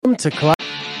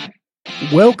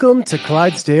Welcome to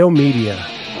Clydesdale Media.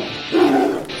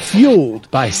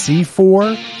 Fueled by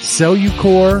C4,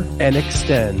 Cellucor, and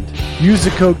Extend. Use the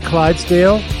code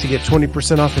Clydesdale to get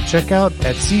 20% off at checkout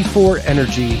at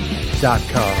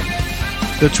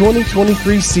c4energy.com. The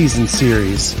 2023 season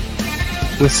series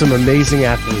with some amazing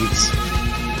athletes.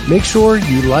 Make sure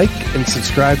you like and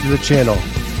subscribe to the channel.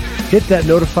 Hit that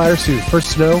notifier so you're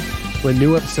first to know when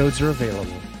new episodes are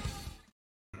available.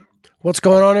 What's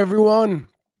going on, everyone?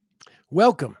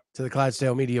 Welcome to the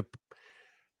Clydesdale Media,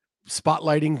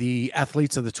 spotlighting the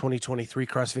athletes of the 2023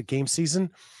 CrossFit Games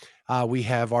season. We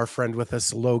have our friend with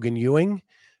us, Logan Ewing.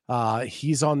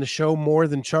 He's on the show more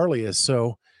than Charlie is,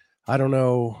 so I don't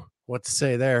know what to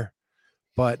say there.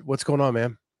 But what's going on,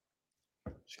 man?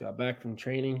 Just got back from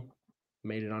training,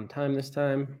 made it on time this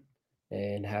time,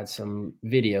 and had some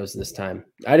videos this time.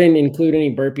 I didn't include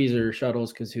any burpees or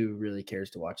shuttles because who really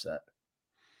cares to watch that?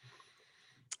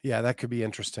 Yeah, that could be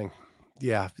interesting.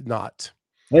 Yeah, not.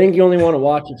 I think you only want to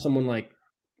watch if someone like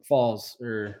falls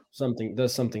or something,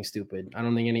 does something stupid. I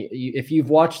don't think if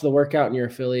you've watched the workout and you're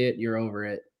affiliate, you're over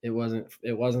it. It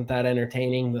wasn't that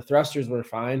entertaining. The thrusters were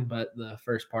fine, but the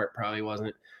first part probably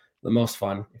wasn't the most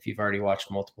fun if you've already watched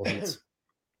multiple heats.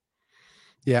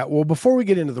 Yeah, well, before we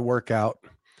get into the workout,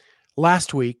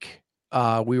 last week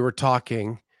we were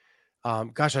talking. I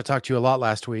talked to you a lot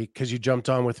last week because you jumped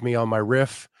on with me on my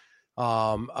riff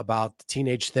about the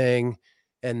teenage thing.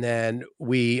 And then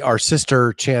our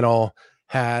sister channel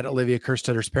had Olivia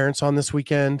Kerstetter's parents on this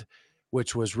weekend,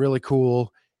 which was really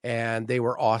cool. And they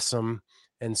were awesome.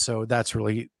 And so that's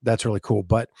really cool.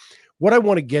 But what I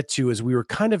want to get to is we were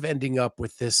kind of ending up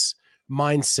with this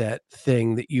mindset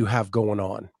thing that you have going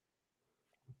on.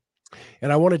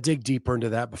 And I want to dig deeper into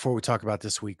that before we talk about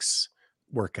this week's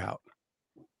workout.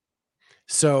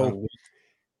 So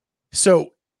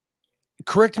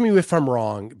correct me if I'm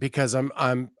wrong, because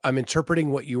I'm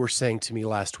interpreting what you were saying to me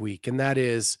last week, and that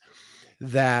is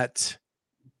that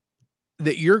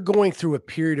you're going through a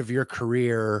period of your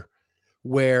career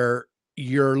where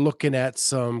you're looking at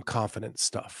some confidence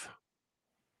stuff.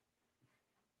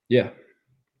 Yeah.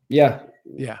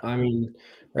 I mean,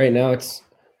 right now it's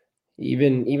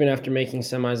even after making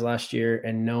semis last year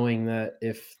and knowing that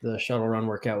if the shuttle run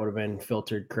workout would have been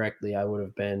filtered correctly, I would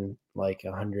have been like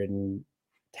 110th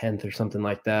or something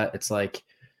like that. It's like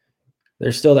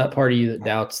there's still that part of you that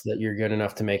doubts that you're good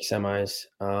enough to make semis.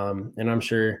 And I'm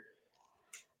sure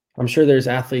there's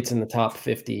athletes in the top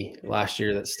 50 last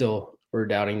year that still were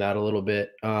doubting that a little bit.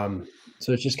 So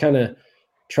it's just kind of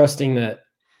trusting that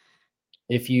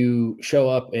if you show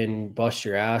up and bust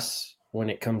your ass when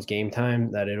it comes game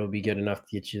time, that it'll be good enough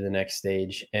to get you to the next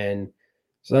stage. And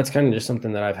so that's kind of just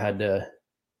something that I've had to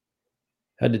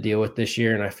deal with this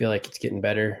year. And I feel like it's getting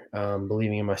better,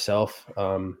 believing in myself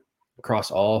across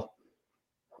all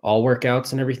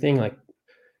workouts and everything. Like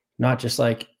not just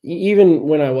like, even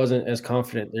when I wasn't as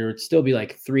confident, there would still be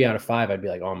like 3 out of 5. I'd be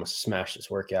like, oh, I'm gonna smash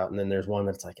this workout. And then there's one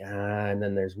that's like, and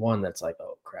then there's one that's like,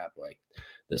 oh crap, like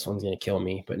this one's going to kill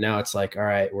me. But now it's like, all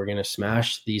right, we're going to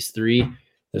smash these 3.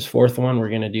 This 4th one, we're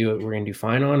going to do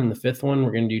fine on. And the 5th one,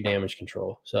 we're going to do damage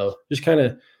control. So just kind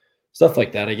of stuff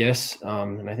like that, I guess.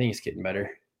 And I think it's getting better.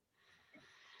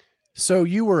 So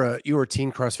you were a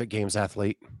teen CrossFit Games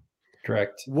athlete.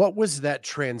 Correct. What was that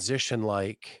transition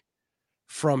like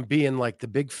from being like the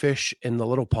big fish in the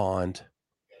little pond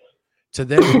to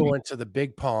then going to the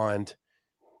big pond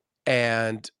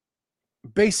and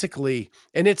basically,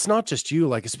 and it's not just you,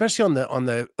 like, especially on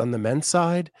the men's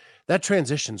side, that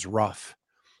transition's rough.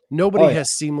 Nobody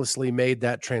has seamlessly made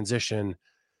that transition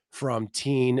from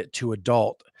teen to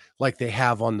adult like they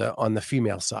have on the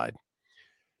female side.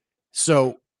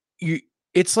 So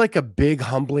it's like a big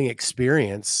humbling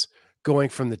experience going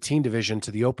from the teen division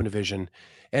to the open division.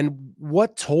 And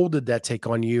what toll did that take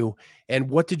on you? And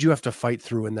what did you have to fight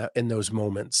through in those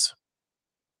moments?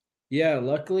 Yeah,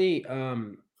 luckily,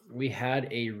 we had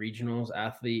a regionals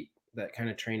athlete that kind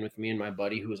of trained with me and my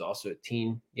buddy who was also a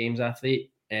teen games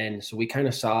athlete. And so we kind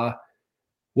of saw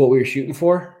what we were shooting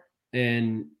for.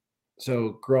 And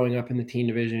so growing up in the teen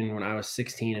division when I was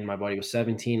 16 and my buddy was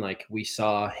 17, like we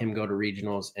saw him go to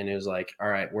regionals and it was like, all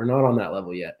right, we're not on that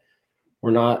level yet.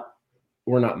 We're not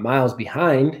miles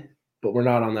behind, but we're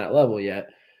not on that level yet.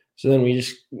 So then we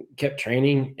just kept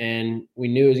training and we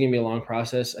knew it was going to be a long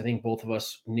process. I think both of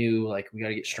us knew like we got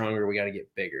to get stronger. We got to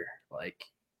get bigger. Like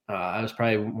I was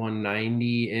probably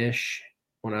 190-ish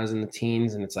when I was in the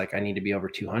teens and it's like, I need to be over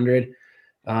 200.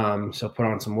 So put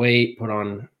on some weight, put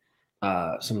on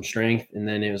some strength. And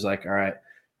then it was like, all right,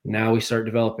 now we start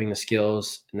developing the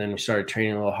skills and then we started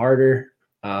training a little harder.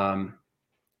 And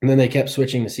then they kept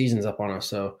switching the seasons up on us.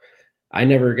 So I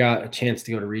never got a chance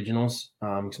to go to regionals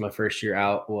because my first year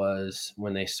out was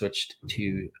when they switched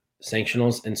to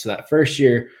sanctionals. And so that first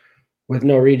year with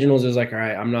no regionals, it was like, all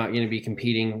right, I'm not going to be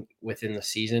competing within the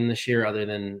season this year other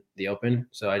than the open.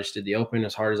 So I just did the open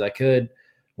as hard as I could.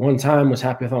 One time, was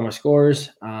happy with all my scores,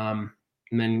 and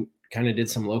then kind of did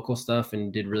some local stuff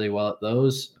and did really well at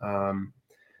those.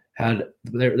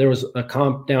 There was a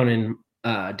comp down in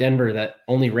Denver that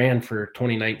only ran for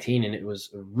 2019, and it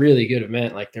was a really good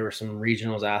event. Like there were some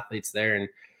regionals athletes there, and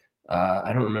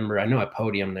I don't remember. I know I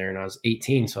podiumed there, and I was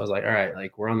 18, so I was like, all right,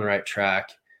 like we're on the right track.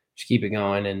 Just keep it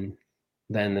going. And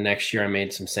then the next year, I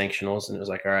made some sanctionals, and it was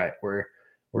like, all right,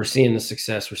 we're seeing the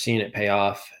success, we're seeing it pay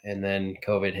off. And then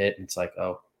COVID hit, and it's like,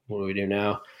 oh, what do we do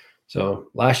now? So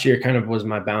last year kind of was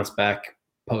my bounce back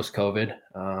post COVID,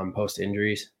 post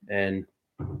injuries, and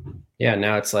yeah,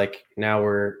 now it's like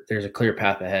there's a clear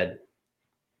path ahead.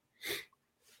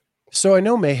 So I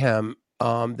know Mayhem,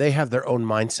 they have their own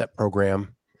mindset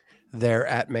program there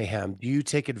at Mayhem. Do you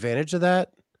take advantage of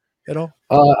that at all?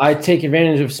 I take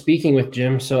advantage of speaking with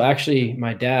Jim. So actually,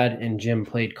 my dad and Jim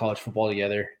played college football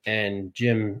together, and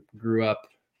Jim grew up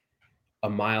a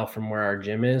mile from where our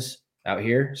gym is out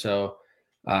here. So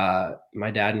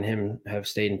my dad and him have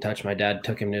stayed in touch. My dad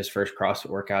took him to his first CrossFit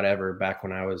workout ever back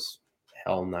when I was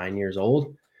 9 years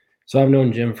old. So I've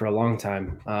known Jim for a long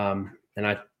time. And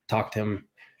I talk to him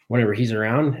whenever he's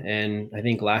around. And I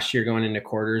think last year going into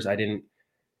quarters, I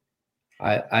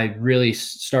really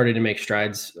started to make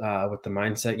strides with the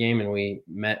mindset game, and we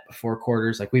met before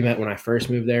quarters. Like we met when I first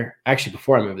moved there. Actually,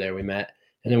 before I moved there, we met,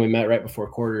 and then we met right before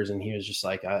quarters. And he was just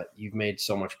like, "You've made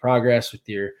so much progress with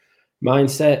your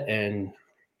mindset," and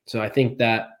so I think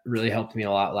that really helped me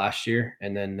a lot last year.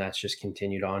 And then that's just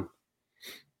continued on.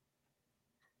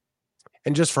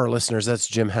 And just for our listeners, that's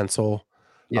Jim Hetzel.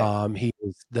 Yeah. He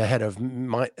is the head of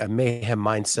Mayhem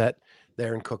Mindset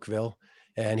there in Cookeville,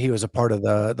 and he was a part of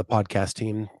the podcast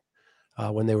team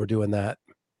when they were doing that.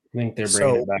 I think they're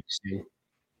bringing it back soon.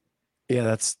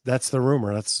 Yeah, that's the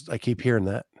rumor. I keep hearing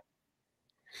that.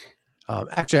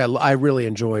 Actually, I really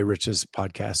enjoy Rich's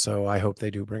podcast, so I hope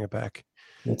they do bring it back.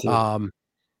 Me too.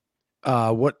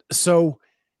 So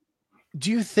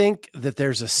do you think that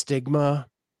there's a stigma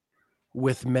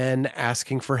with men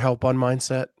asking for help on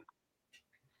mindset?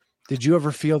 Did you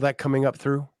ever feel that coming up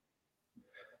through?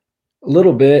 A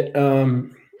little bit.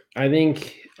 I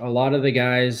think a lot of the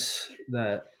guys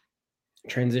that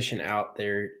transition out,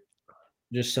 they're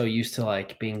just so used to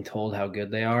like being told how good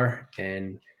they are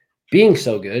and being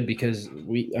so good because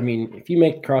if you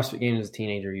make CrossFit Games as a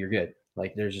teenager, you're good.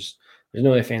 Like there's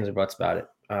no ifs, ands, or buts about it.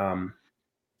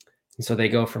 And so they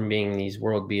go from being these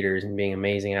world beaters and being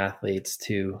amazing athletes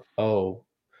to, oh,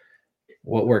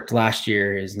 what worked last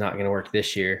year is not going to work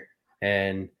this year.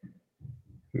 And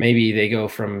maybe they go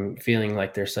from feeling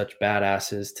like they're such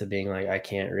badasses to being like, I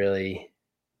can't really,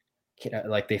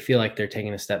 like they feel like they're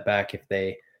taking a step back if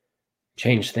they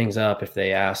change things up, if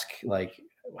they ask like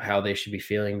how they should be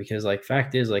feeling. Because like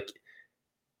fact is, like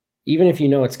even if you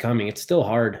know it's coming, it's still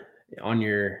hard on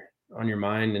your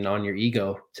mind and on your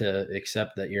ego to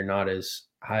accept that you're not as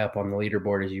high up on the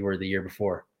leaderboard as you were the year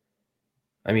before.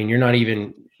 I mean, you're not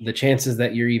even, the chances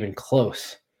that you're even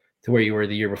close to where you were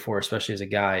the year before, especially as a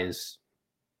guy, is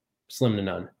slim to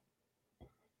none.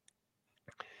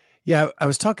 Yeah, I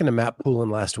was talking to Matt Poulin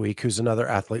last week, who's another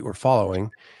athlete we're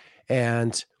following.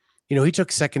 And, he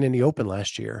took second in the open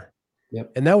last year.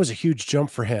 Yep. And that was a huge jump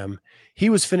for him. He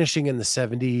was finishing in the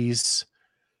 70s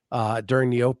during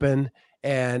the open.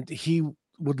 And he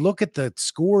would look at the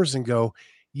scores and go,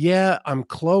 yeah, I'm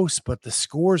close, but the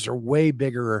scores are way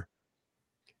bigger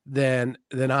than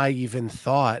I even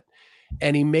thought.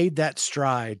 And he made that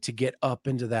stride to get up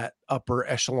into that upper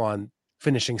echelon,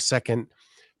 finishing second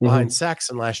behind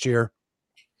Saxon last year.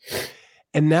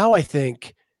 And now I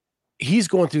think he's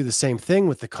going through the same thing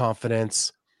with the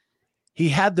confidence. He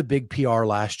had the big PR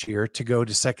last year to go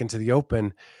to second to the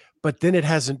open, but then it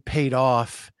hasn't paid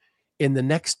off in the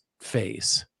next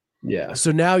phase. Yeah.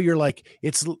 So now you're like,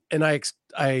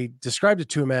 I described it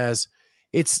to him as,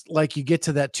 it's like you get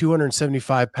to that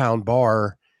 275-pound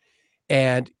bar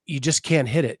and you just can't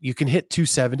hit it. You can hit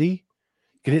 270, you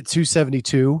can hit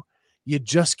 272. You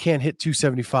just can't hit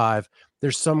 275.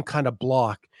 There's some kind of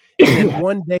block. And then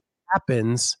one day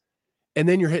happens, and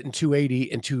then you're hitting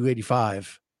 280 and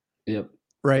 285. Yep.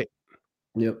 Right.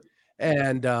 Yep.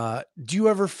 And do you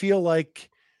ever feel like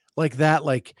that?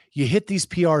 Like you hit these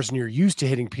PRs and you're used to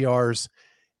hitting PRs,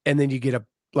 and then you get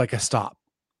a stop.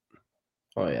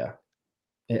 Oh yeah.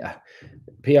 Yeah.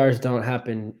 PRs don't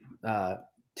happen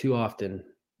too often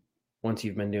once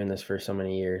you've been doing this for so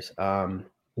many years.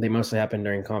 They mostly happen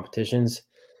during competitions.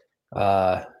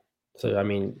 So So, I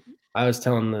mean, I was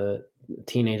telling the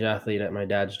teenage athlete at my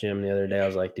dad's gym the other day, I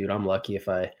was like, dude, I'm lucky if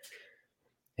I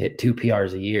hit 2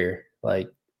 PRs a year. Like,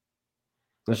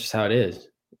 that's just how it is.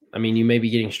 I mean, you may be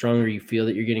getting stronger, you feel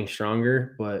that you're getting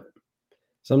stronger, but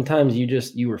sometimes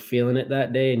you were feeling it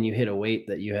that day and you hit a weight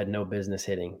that you had no business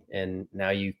hitting, and now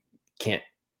you can't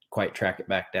quite track it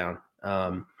back down.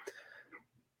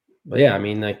 But yeah, I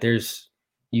mean, like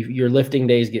your lifting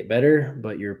days get better,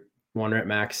 but your 1 rep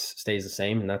max stays the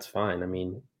same, and that's fine. I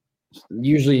mean,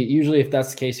 usually if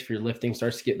that's the case, if your lifting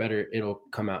starts to get better, it'll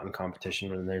come out in competition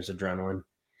when there's adrenaline.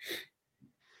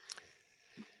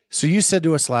 So you said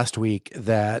to us last week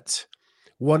that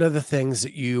one of the things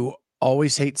that you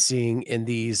always hate seeing in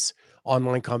these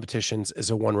online competitions is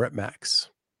a 1 rep max.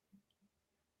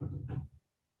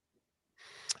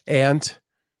 And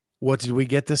what did we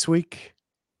get this week?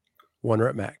 1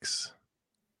 rep max.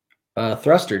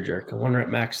 Thruster jerk, a 1 rep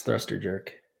max thruster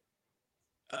jerk.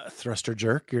 Thruster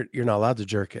jerk? You're not allowed to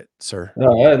jerk it, sir.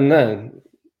 Oh, and then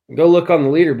go look on the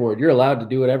leaderboard. You're allowed to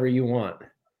do whatever you want.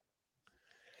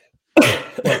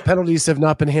 Well, penalties have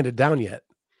not been handed down yet.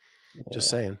 Just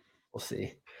saying. We'll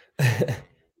see.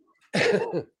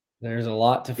 There's a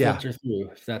lot to filter through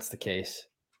if that's the case.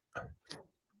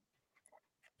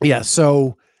 Yeah.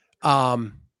 So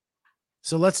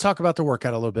let's talk about the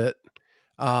workout a little bit.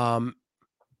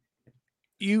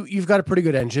 You've got a pretty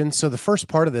good engine. So the first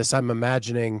part of this, I'm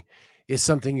imagining, is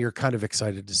something you're kind of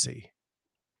excited to see.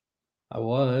 I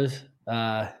was.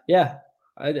 Yeah.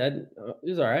 It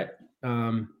was all right.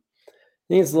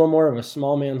 I think it's a little more of a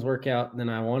small man's workout than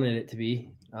I wanted it to be.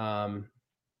 But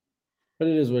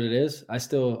it is what it is. I'm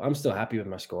still happy with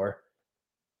my score.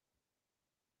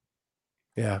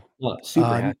 Yeah. Super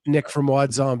happy. Nick from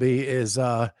Wad Zombie is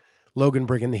Logan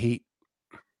bringing the heat.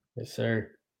 Yes,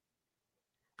 sir.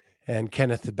 And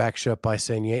Kenneth the backs you up by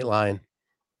saying you ain't lying.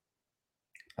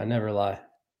 I never lie.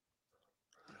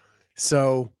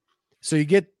 So you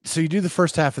do the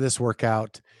first half of this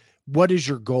workout. What is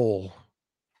your goal?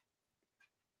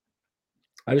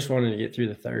 I just wanted to get through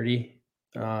the 30.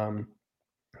 I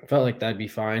felt like that'd be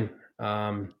fine.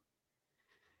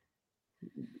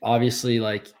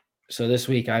 Obviously, so this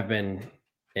week I've been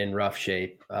in rough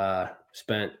shape.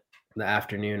 Spent the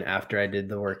afternoon after I did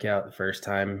the workout the first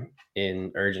time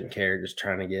in urgent care, just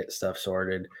trying to get stuff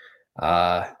sorted.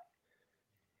 And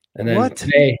then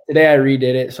today I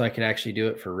redid it so I could actually do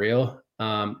it for real.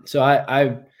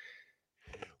 So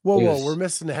we're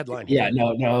missing the headline here.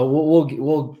 Yeah, no,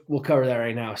 we'll cover that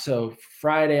right now. So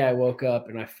Friday I woke up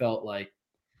and I felt like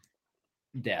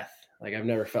death. Like I've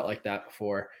never felt like that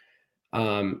before.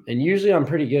 And usually I'm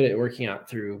pretty good at working out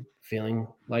through feeling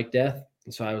like death.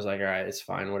 And so I was like, all right, it's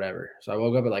fine, whatever. So I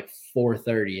woke up at like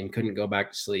 4:30 and couldn't go back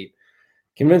to sleep.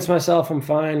 Convinced myself I'm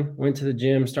fine. Went to the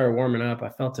gym, started warming up. I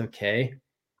felt okay.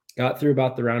 Got through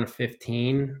about the round of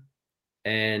 15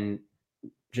 and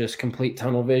just complete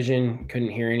tunnel vision.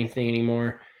 Couldn't hear anything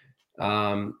anymore.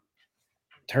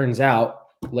 Turns out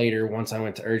later, once I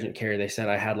went to urgent care, they said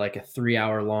I had like a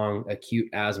 3-hour long acute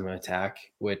asthma attack,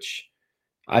 which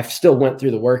I still went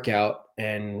through the workout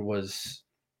and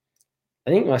I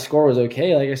think my score was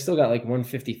okay. Like I still got like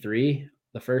 153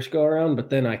 the first go around, but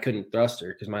then I couldn't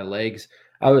thruster because my legs,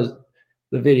 the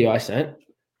video I sent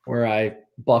where I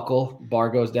buckle, bar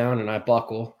goes down and I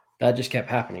buckle, that just kept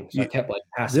happening. So I kept like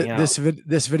passing out.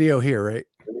 This video here, right?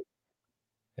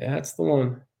 Yeah, that's the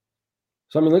one.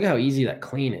 So, I mean, look how easy that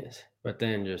clean is, but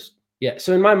then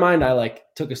so in my mind, I like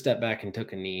took a step back and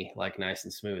took a knee, like nice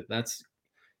and smooth. That's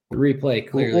the replay.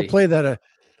 Clearly. We'll play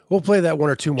that 1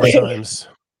 or 2 more times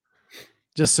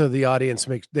just so the audience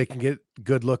they can get a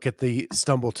good look at the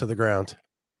stumble to the ground.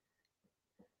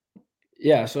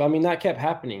 Yeah. So, I mean, that kept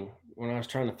happening when I was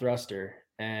trying to thruster.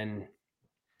 And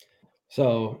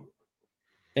so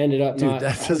ended up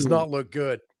that does not look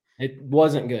good. It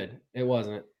wasn't good. It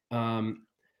wasn't.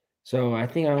 So I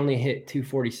think I only hit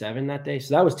 247 that day.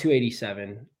 So that was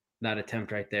 287, that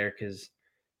attempt right there.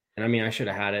 And I mean, I should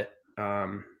have had it.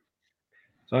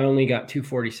 So I only got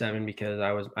 247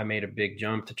 because I made a big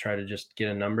jump to try to just get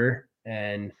a number.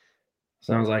 And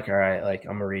so I was like, all right, like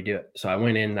I'm gonna redo it. So I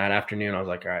went in that afternoon. I was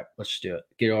like, all right, let's just do it.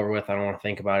 Get it over with. I don't want to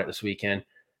think about it this weekend.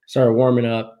 Started warming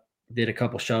up, did a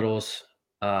couple shuttles,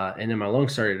 and then my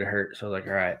lungs started to hurt. So I was like,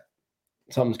 all right,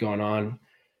 something's going on.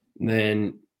 And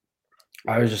then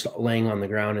I was just laying on the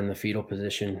ground in the fetal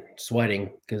position,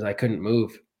 sweating because I couldn't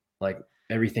move. Like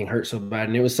everything hurt so bad.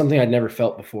 And it was something I'd never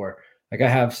felt before. Like I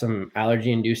have some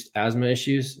allergy-induced asthma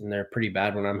issues, and they're pretty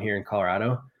bad when I'm here in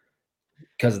Colorado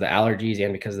because of the allergies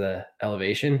and because of the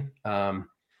elevation. So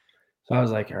I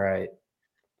was like, all right,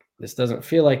 this doesn't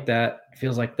feel like that. It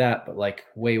feels like that, but like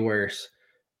way worse.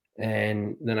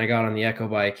 And then I got on the Echo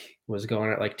bike, was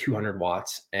going at like 200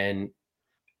 watts, and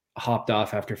hopped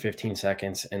off after 15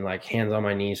 seconds, and like hands on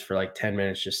my knees for like 10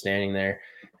 minutes, just standing there.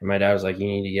 And my dad was like, you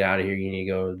need to get out of here. You need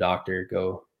to go to the doctor,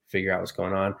 go figure out what's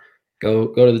going on.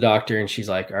 Go to the doctor. And she's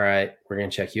like, all right, we're going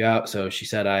to check you out. So she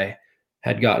said I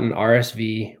had gotten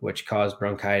RSV, which caused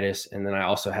bronchitis. And then I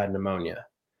also had pneumonia.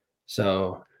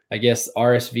 So I guess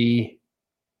RSV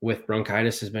with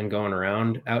bronchitis has been going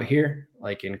around out here,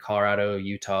 like in Colorado,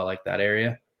 Utah, like that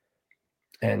area.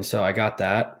 And so I got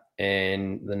that.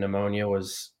 And the pneumonia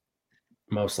was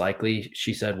most likely,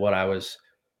 she said, what I was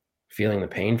feeling the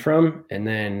pain from. And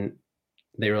then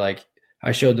they were like,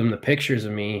 I showed them the pictures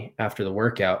of me after the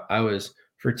workout. I was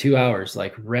for 2 hours,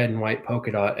 like red and white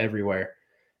polka dot everywhere.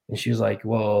 And she was like,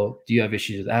 well, do you have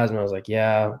issues with asthma? I was like,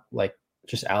 yeah, like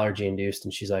just allergy induced.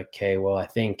 And she's like, okay, well, I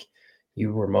think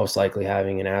you were most likely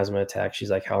having an asthma attack.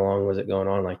 She's like, how long was it going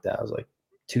on like that? I was like,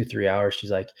 2-3 hours.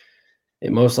 She's like,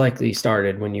 it most likely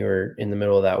started when you were in the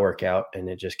middle of that workout and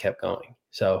it just kept going.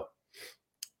 So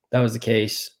that was the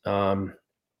case.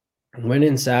 Went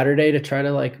in Saturday to try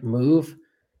to like move,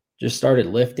 just started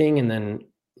lifting. And then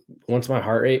once my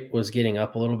heart rate was getting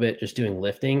up a little bit, just doing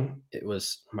lifting, it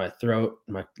was my throat,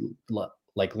 my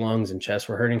like lungs and chest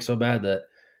were hurting so bad that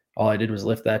all I did was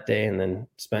lift that day, and then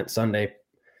spent Sunday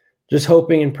just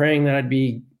hoping and praying that I'd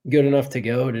be good enough to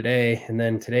go today. And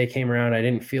then today came around. I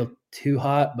didn't feel too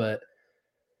hot, but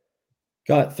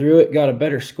got through it, got a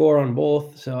better score on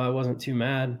both. So I wasn't too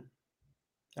mad.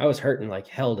 I was hurting like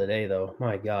hell today, though.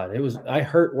 My God, I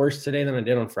hurt worse today than I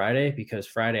did on Friday, because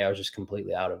Friday I was just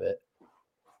completely out of it.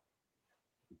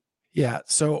 Yeah.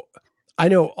 So I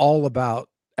know all about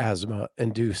asthma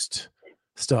induced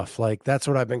stuff. Like that's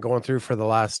what I've been going through for the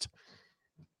last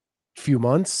few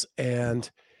months. And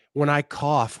when I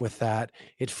cough with that,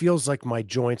 it feels like my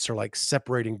joints are like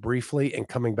separating briefly and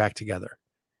coming back together.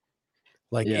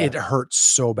 Like it hurts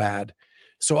so bad.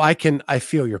 So I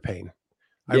feel your pain.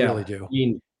 I really do.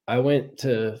 I went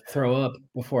to throw up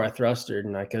before I thrustered,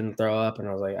 and I couldn't throw up. And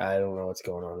I was like, I don't know what's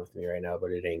going on with me right now,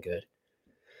 but it ain't good.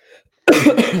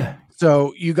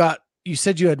 So you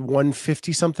said you had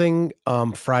 150 something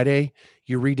Friday.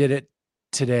 You redid it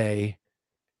today.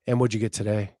 And what'd you get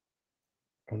today?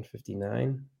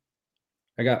 159.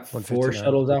 I got 4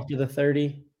 shuttles after the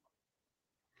 30,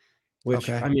 which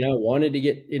I mean, I wanted to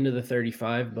get into the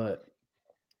 35, but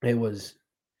it was,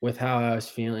 with how I was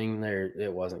feeling there,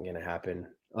 it wasn't going to happen.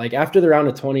 Like after the round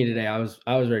of 20 today, I was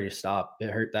ready to stop. It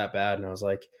hurt that bad. And I was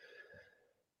like,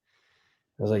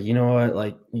 you know what?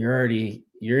 Like you're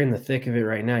in the thick of it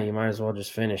right now. You might as well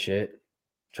just finish it.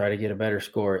 Try to get a better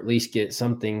score, at least get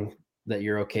something that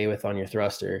you're okay with on your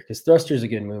thruster. Because thruster is a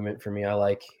good movement for me. I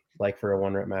like for a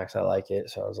 1 rep max, I like it.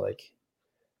 So I was like,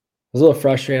 I was a little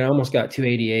frustrated. I almost got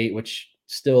 288, which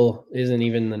still isn't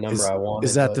even the number I wanted.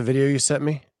 Is that the video you sent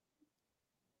me?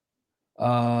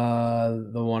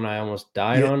 The one I almost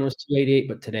died on was 288,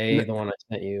 but today the one I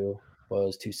sent you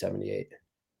was 278.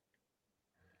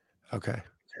 Okay.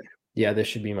 Yeah, this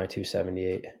should be my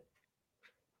 278.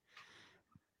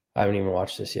 I haven't even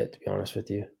watched this yet, to be honest with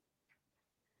you.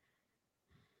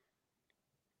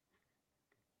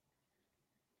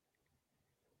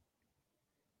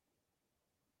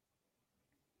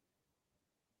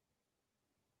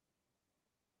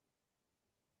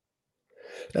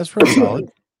 That's pretty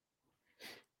solid.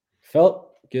 Felt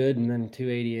good, and then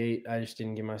 288. I just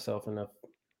didn't give myself enough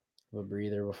of a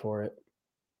breather before it.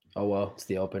 Oh well, it's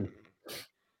the open.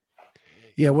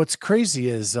 Yeah, what's crazy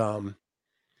is that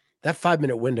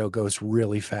 5-minute window goes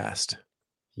really fast.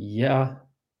 Yeah.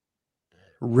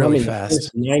 Really fast. The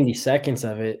first 90 seconds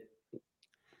of it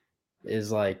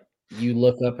is like you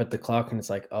look up at the clock and it's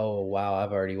like, oh wow,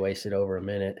 I've already wasted over a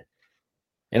minute.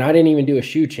 And I didn't even do a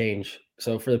shoe change.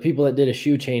 So for the people that did a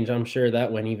shoe change, I'm sure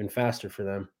that went even faster for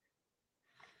them.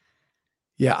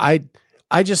 Yeah,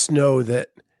 I just know that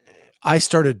I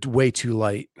started way too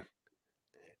light.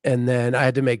 And then I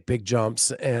had to make big jumps,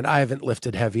 and I haven't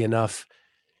lifted heavy enough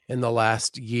in the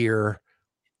last year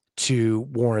to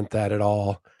warrant that at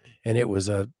all. And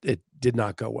it did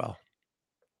not go well.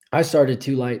 I started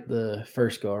too light the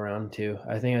first go around too.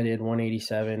 I think I did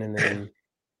 187 and then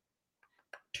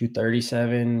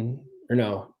 237, or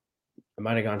no, I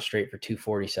might have gone straight for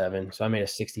 247. So I made a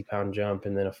 60-pound jump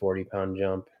and then a 40-pound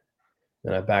jump.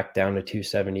 Then I backed down to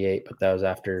 278, but that was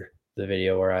after the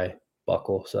video where I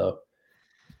buckle. So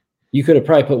you could have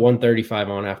probably put 135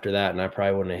 on after that, and I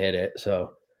probably wouldn't have hit it.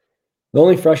 So the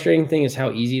only frustrating thing is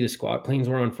how easy the squat cleans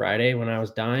were on Friday when I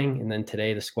was dying. And then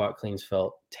today the squat cleans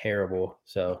felt terrible.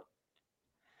 So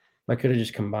I could have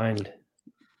just combined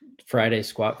Friday's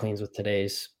squat cleans with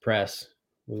today's press.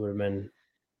 We would have been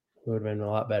would have been a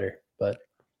lot better, but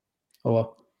oh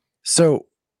well. So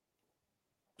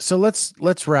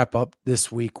let's wrap up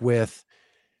this week with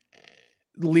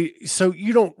so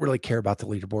you don't really care about the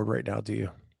leaderboard right now, do you?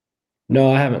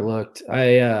 No, I haven't looked.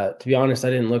 To be honest, I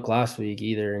didn't look last week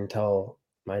either until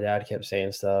my dad kept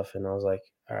saying stuff, and I was like,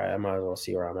 all right, I might as well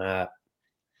see where I'm at.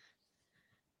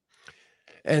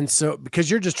 And so, because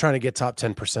you're just trying to get top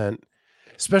 10%,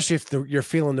 especially if you're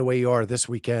feeling the way you are this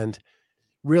weekend,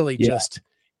 really just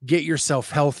get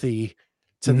yourself healthy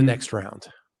to the next round.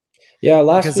 Yeah,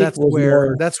 last because week that's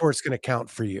was where it's going to count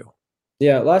for you.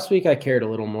 Yeah, last week I cared a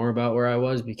little more about where I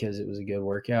was because it was a good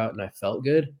workout and I felt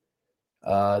good.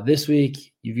 This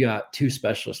week you've got 2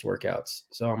 specialist workouts,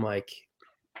 so I'm like,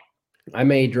 I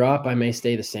may drop, I may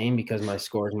stay the same because my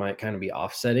scores might kind of be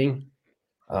offsetting.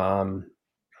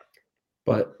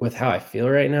 But with how I feel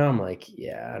right now, I'm like,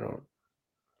 yeah,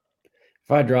 if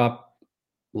I drop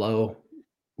low,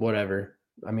 whatever.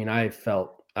 I mean, I've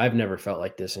never felt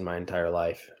like this in my entire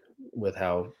life with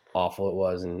how awful it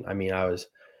was. And I mean, I was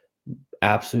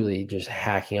absolutely just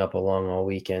hacking up along all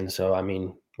weekend. So, I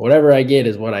mean, whatever I get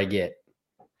is what I get.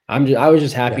 I was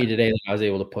just happy today that I was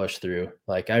able to push through.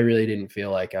 Like, I really didn't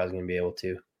feel like I was going to be able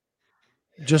to.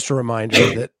 Just a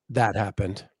reminder that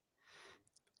happened.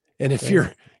 And if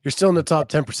you're still in the top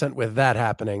 10% with that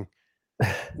happening,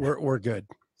 we're good.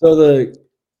 So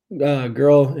the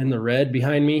girl in the red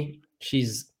behind me,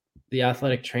 she's the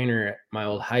athletic trainer at my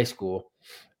old high school.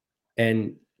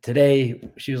 And today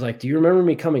she was like, do you remember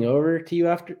me coming over to you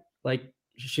after? Like,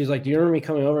 she's like, do you remember me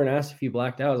coming over and asked if you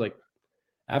blacked out? I was like,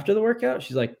 after the workout?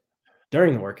 She's like,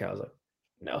 during the workout. I was like,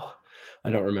 no,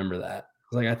 I don't remember that.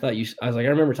 I was like, I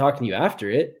remember talking to you after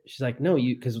it. She's like, no,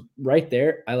 because right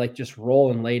there, I like just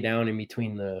roll and lay down in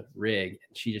between the rig.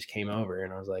 And she just came over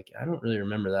and I was like, I don't really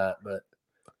remember that. But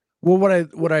well,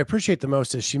 what I appreciate the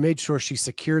most is she made sure she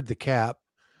secured the cap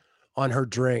on her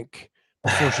drink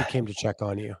before she came to check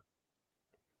on you.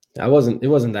 It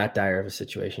wasn't that dire of a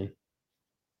situation.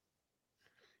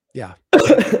 Yeah.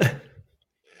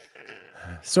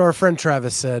 So our friend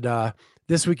Travis said,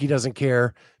 this week he doesn't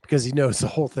care because he knows the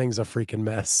whole thing's a freaking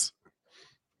mess.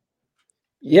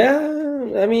 Yeah,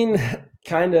 I mean,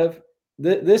 kind of.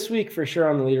 This week for sure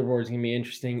on the leaderboard is going to be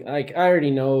interesting. Like, I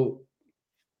already know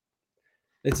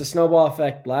it's a snowball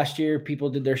effect. Last year, people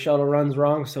did their shuttle runs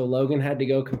wrong, so Logan had to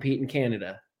go compete in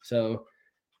Canada. So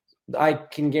I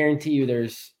can guarantee you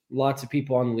there's lots of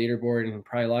people on the leaderboard and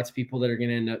probably lots of people that are going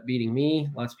to end up beating me.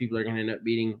 Lots of people are going to end up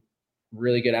beating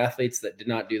really good athletes that did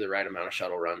not do the right amount of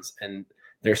shuttle runs, and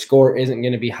their score isn't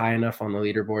going to be high enough on the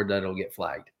leaderboard that it'll get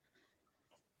flagged.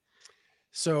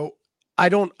 So I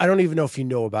don't even know if you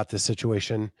know about this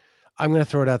situation. I'm going to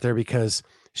throw it out there because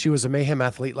she was a Mayhem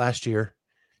Athlete last year.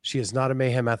 She is not a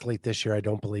Mayhem Athlete this year, I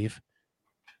don't believe.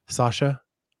 Sasha?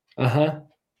 Uh-huh.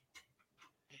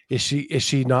 Is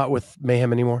she not with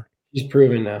Mayhem anymore? She's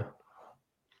proven now.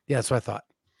 Yeah, that's what I thought.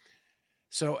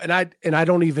 So, and I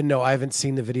don't even know. I haven't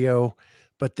seen the video,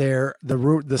 but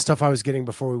the stuff I was getting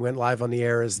before we went live on the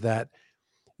air is that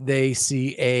they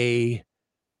see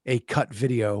a cut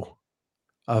video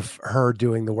of her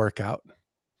doing the workout.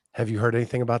 Have you heard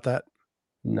anything about that?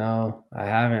 No, I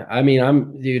haven't. I mean,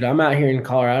 I'm out here in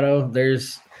Colorado.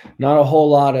 There's not a whole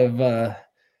lot of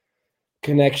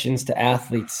connections to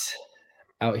athletes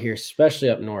out here, especially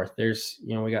up north. There's,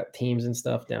 we got teams and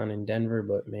stuff down in Denver,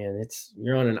 but man,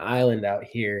 you're on an island out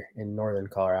here in northern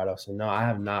Colorado. So no, I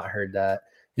have not heard that.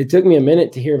 It took me a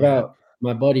minute to hear about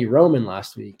my buddy Roman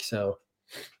last week. So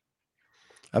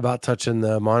about touching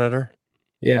the monitor.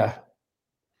 Yeah,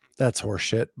 that's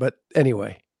horseshit. But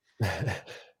anyway,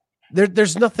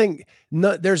 there's nothing.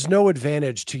 There's no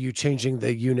advantage to you changing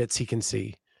the units he can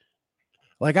see.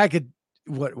 Like I could,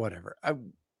 whatever.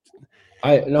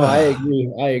 I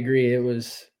agree. I agree.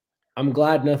 I'm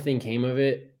glad nothing came of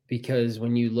it, because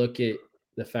when you look at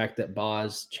the fact that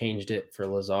Boz changed it for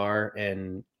Lazar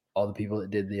and all the people that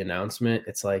did the announcement,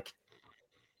 it's like,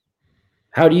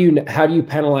 how do you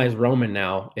penalize Roman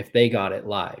now if they got it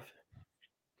live?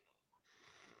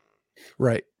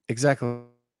 Right. Exactly.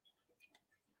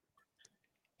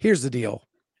 Here's the deal.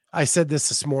 I said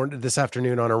this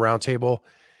afternoon on a roundtable.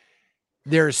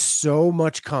 There's so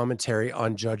much commentary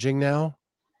on judging now.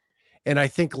 And I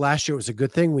think last year was a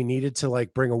good thing. We needed to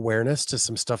bring awareness to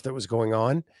some stuff that was going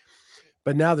on.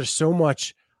 But now there's so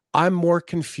much. I'm more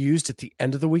confused at the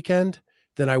end of the weekend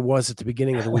than I was at the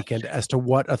beginning of the weekend as to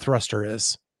what a thruster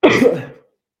is.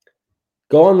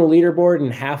 Go on the leaderboard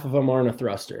and half of them aren't a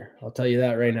thruster. I'll tell you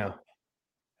that right now.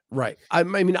 Right. I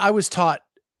mean, I was taught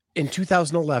in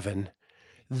 2011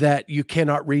 that you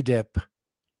cannot redip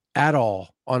at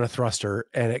all on a thruster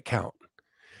and it count.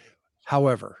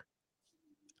 However,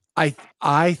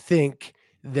 I think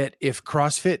that if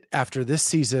CrossFit after this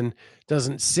season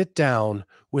doesn't sit down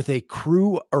with a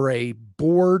crew or a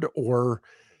board or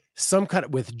some kind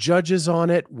of with judges on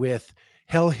it, with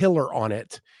Hell Hiller on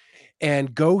it,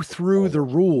 and go through the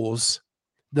rules,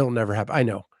 they'll never happen. I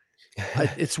know.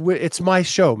 It's my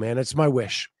show, man. It's my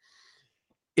wish.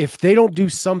 If they don't do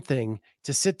something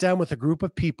to sit down with a group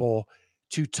of people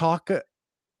to talk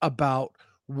about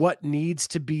what needs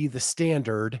to be the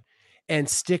standard and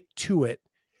stick to it,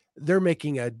 they're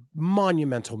making a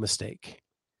monumental mistake.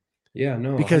 Yeah,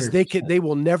 no, because 100%. They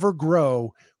will never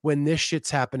grow when this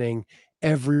shit's happening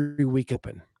every week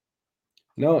open.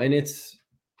 No, and it's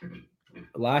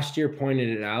last year pointed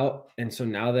it out, and so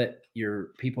now that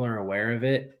your people are aware of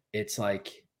it, it's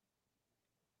like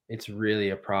it's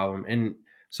really a problem. And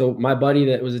so my buddy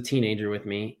that was a teenager with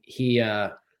me, he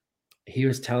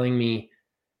was telling me,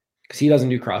 because he doesn't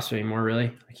do CrossFit anymore,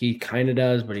 really. He kind of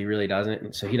does, but he really doesn't.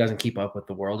 And so he doesn't keep up with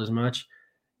the world as much.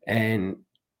 And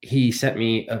he sent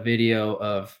me a video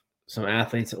of some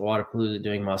athletes at Wodapalooza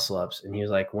doing muscle ups. And he was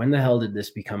like, when the hell did this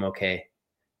become okay?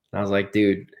 And I was like,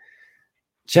 dude,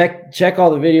 check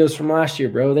all the videos from last year,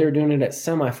 bro. They were doing it at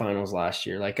semifinals last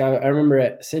year. Like I remember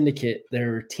at Syndicate,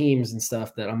 there were teams and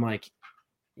stuff that I'm like,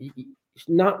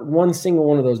 not one single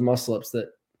one of those muscle ups that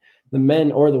the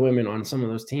men or the women on some of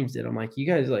those teams did. I'm like, you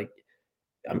guys, like,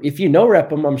 if you no rep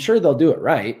them, I'm sure they'll do it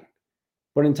right.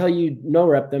 But until you no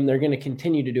rep them, they're going to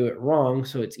continue to do it wrong.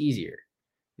 So it's easier.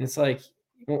 And it's like,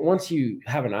 once you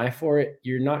have an eye for it,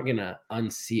 you're not going to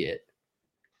unsee it.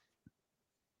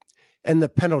 And the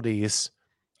penalties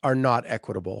are not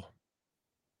equitable.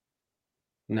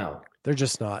 No, they're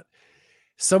just not.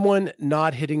 Someone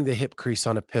not hitting the hip crease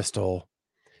on a pistol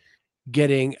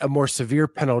getting a more severe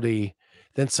penalty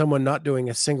than someone not doing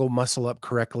a single muscle up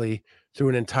correctly through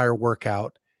an entire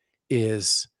workout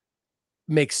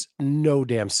makes no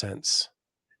damn sense.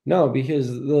 No, because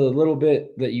the little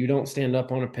bit that you don't stand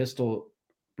up on a pistol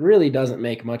really doesn't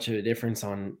make much of a difference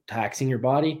on taxing your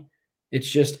body. It's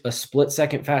just a split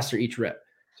second faster each rep.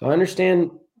 So I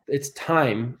understand it's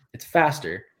time, it's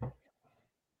faster,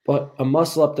 but a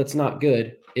muscle up that's not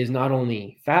good is not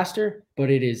only faster,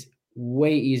 but it is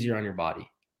way easier on your body.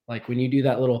 Like when you do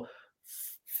that little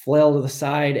flail to the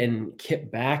side and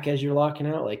kip back as you're locking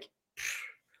out, like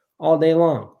all day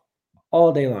long.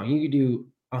 You could do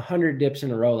 100 dips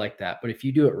in a row like that. But if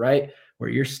you do it right, where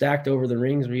you're stacked over the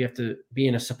rings, where you have to be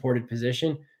in a supported position,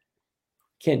 you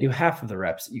can't do half of the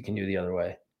reps that you can do the other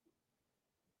way.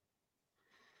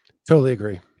 Totally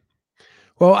agree.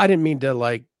 Well, I didn't mean to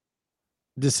like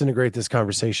disintegrate this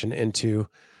conversation into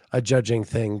a judging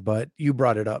thing, but you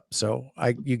brought it up. So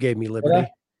you gave me liberty.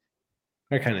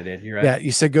 I kind of did. You're right. Yeah.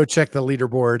 You said, go check the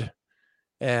leaderboard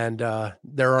and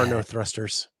there are no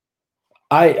thrusters.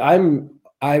 I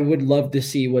would love to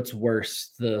see what's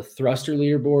worse, the thruster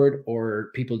leaderboard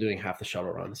or people doing half the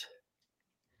shuttle runs.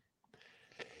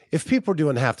 If people are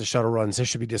doing half the shuttle runs, they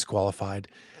should be disqualified.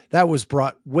 That was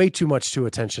brought way too much to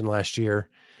attention last year.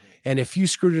 And if you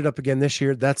screwed it up again this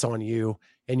year, that's on you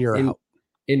and you're out.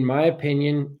 In my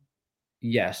opinion,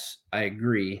 yes, I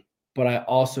agree. But I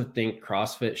also think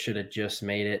CrossFit should have just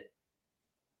made it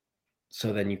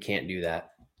so then you can't do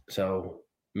that. So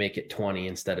make it 20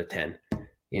 instead of 10,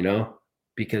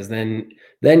 because then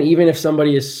even if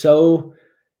somebody is so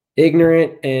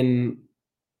ignorant and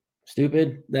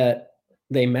stupid that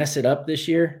they mess it up this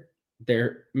year,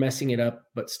 they're messing it up,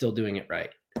 but still doing it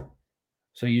right.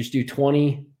 So you just do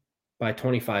 20 by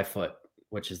 25 foot,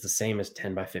 which is the same as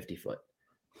 10 by 50 foot.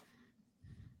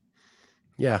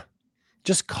 Yeah.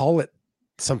 Just call it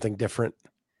something different.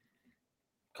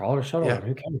 Call it a shuttle run.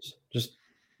 Who cares? Just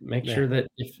make sure that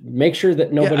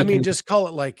nobody. Yeah, I mean, just call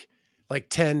it like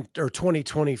 10 or 20,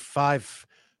 25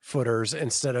 footers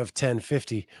instead of 10,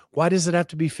 50. Why does it have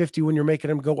to be 50 when you're making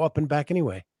them go up and back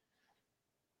anyway?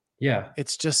 Yeah.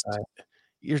 It's just,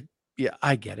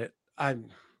 I get it.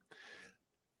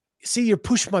 You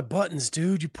push my buttons,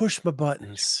 dude. You push my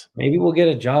buttons. Maybe we'll get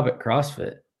a job at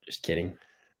CrossFit. Just kidding.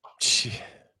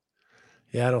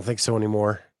 Yeah, I don't think so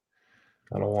anymore.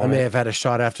 I may have had a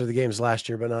shot after the games last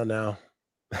year, but not now.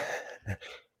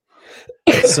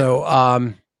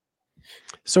 So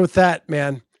with that,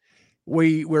 man,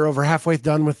 we're over halfway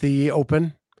done with the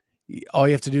open. All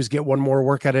you have to do is get one more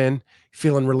workout in.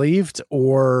 Feeling relieved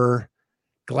or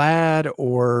glad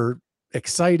or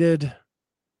excited?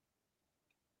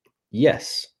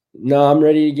 Yes. No, I'm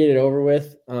ready to get it over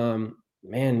with.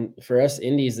 Man, for us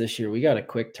indies this year, we got a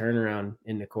quick turnaround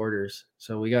in the quarters.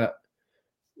 So we got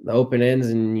the open ends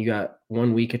and you got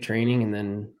 1 week of training and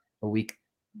then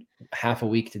half a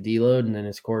week to deload and then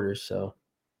it's quarters. So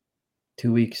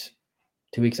 2 weeks.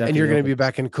 2 weeks after. And you're going to be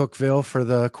back in Cookeville for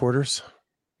the quarters?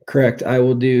 Correct. I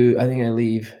will do, I think I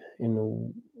leave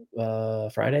in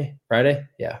Friday.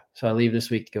 Yeah. So I leave this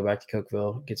week to go back to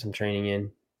Cookeville, get some training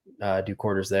in, do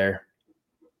quarters there.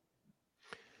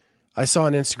 I saw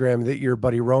on Instagram that your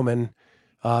buddy Roman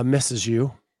misses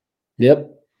you. Yep.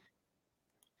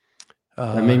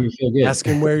 That made me feel good. Ask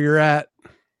him where you're at.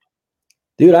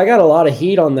 Dude, I got a lot of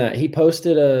heat on that. He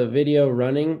posted a video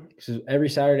running. So every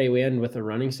Saturday we end with a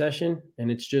running session,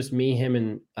 and it's just me, him,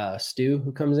 and Stu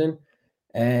who comes in.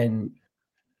 And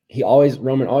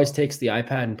Roman always takes the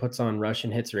iPad and puts on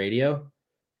Russian Hits radio.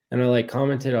 And I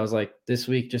commented, I was like, this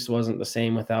week just wasn't the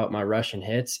same without my Russian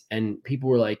hits. And people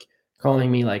were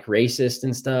calling me racist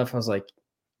and stuff. I was like,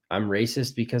 I'm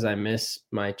racist because I miss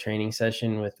my training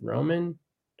session with Roman.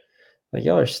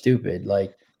 Y'all are stupid.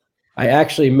 I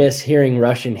actually miss hearing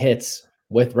Russian hits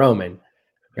with Roman.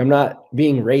 I'm not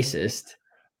being racist.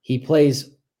 He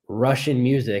plays Russian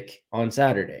music on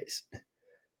Saturdays.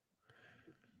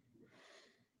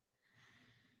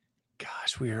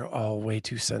 Gosh, we are all way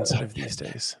too sensitive these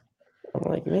days. I'm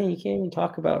like, man, you can't even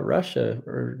talk about Russia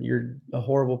or you're a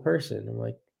horrible person. I'm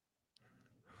like,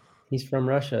 he's from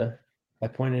Russia. I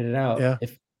pointed it out. Yeah.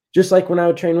 Just like when I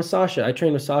would train with Sasha, I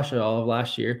trained with Sasha all of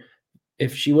last year.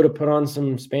 If she would have put on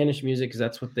some Spanish music, because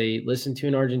that's what they listen to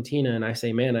in Argentina, and I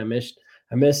say, man, I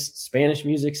missed Spanish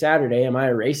music Saturday. Am I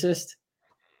a racist?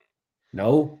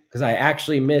 No, because I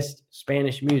actually missed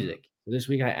Spanish music. This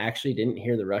week I actually didn't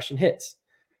hear the Russian hits.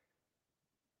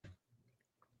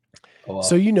 Oh, well.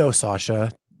 So you know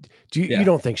Sasha. You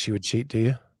don't think she would cheat, do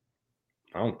you?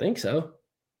 I don't think so.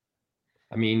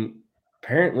 I mean,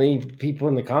 apparently people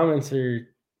in the comments are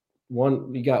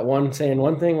you got one saying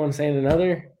one thing, one saying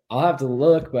another. I'll have to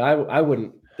look, but I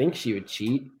wouldn't think she would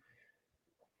cheat.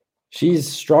 She's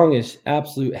strong as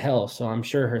absolute hell, so I'm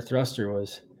sure her thruster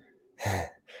was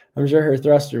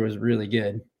really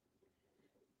good.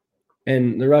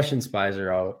 And the Russian spies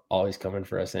are always coming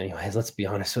for us anyways. Let's be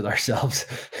honest with ourselves.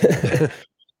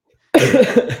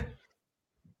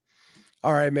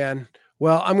 All right, man.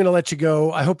 Well, I'm going to let you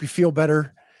go. I hope you feel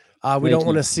better. We don't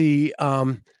want to see,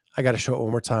 I got to show it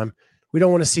one more time. We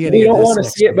don't want to see any of this. We don't want to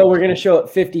see it, but we're going to show it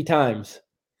 50 times.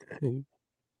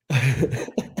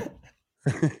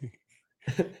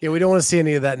 Yeah, we don't want to see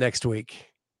any of that next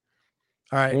week.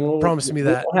 All right, promise me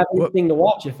that. I don't have anything to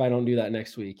watch if I don't do that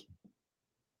next week.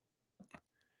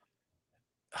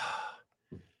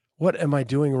 What am I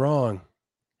doing wrong?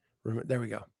 There we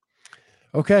go.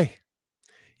 Okay.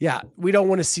 Yeah, we don't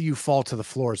want to see you fall to the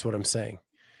floor is what I'm saying.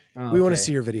 We want to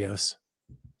see your videos.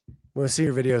 We want to see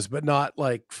your videos, but not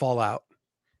fall out.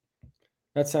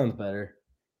 That sounds better.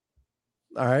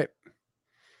 All right.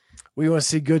 We want to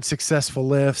see good, successful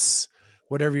lifts,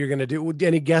 whatever you're going to do.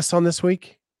 Any guests on this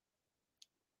week?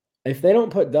 If they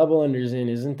don't put double unders in,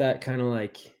 isn't that kind of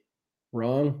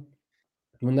wrong?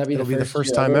 Wouldn't that be the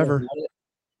first time ever?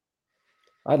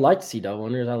 I'd like to see double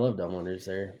unders. I love double unders.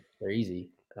 They're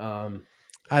easy.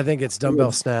 I think it's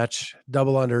dumbbell snatch,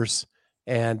 double unders,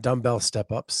 and dumbbell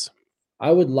step ups. I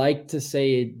would like to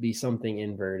say it'd be something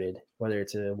inverted, whether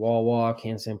it's a wall walk,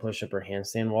 handstand push-up, or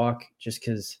handstand walk, just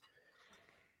because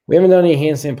we haven't done any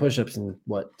handstand push-ups in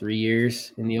 3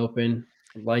 years in the open.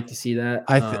 I'd like to see that.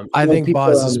 I think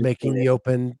Boz is making the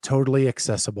open totally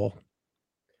accessible.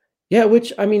 Yeah,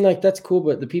 which I mean, that's cool,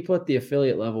 but the people at the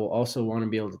affiliate level also want to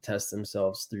be able to test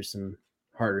themselves through some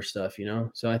harder stuff,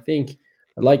 So I think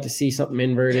I'd like to see something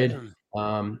inverted.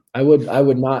 I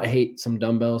would not hate some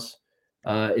dumbbells.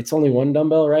 It's only one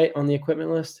dumbbell, right, on the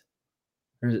equipment list?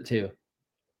 Or is it 2?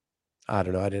 I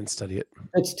don't know. I didn't study it.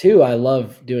 It's 2. I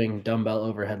love doing dumbbell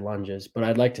overhead lunges, but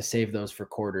I'd like to save those for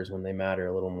quarters when they matter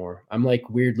a little more. I'm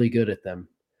weirdly good at them.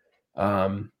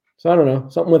 So I don't know.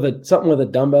 Something with a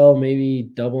dumbbell, maybe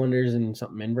double unders and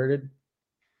something inverted.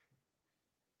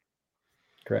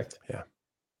 Correct. Yeah.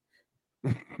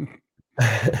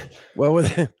 Well,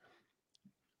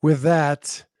 with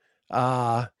that,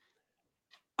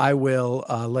 I will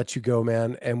let you go,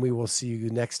 man, and we will see you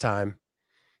next time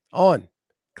on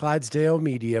Clydesdale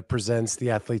Media presents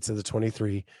the Athletes of the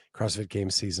 23 CrossFit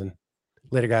Games season.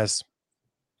 Later, guys.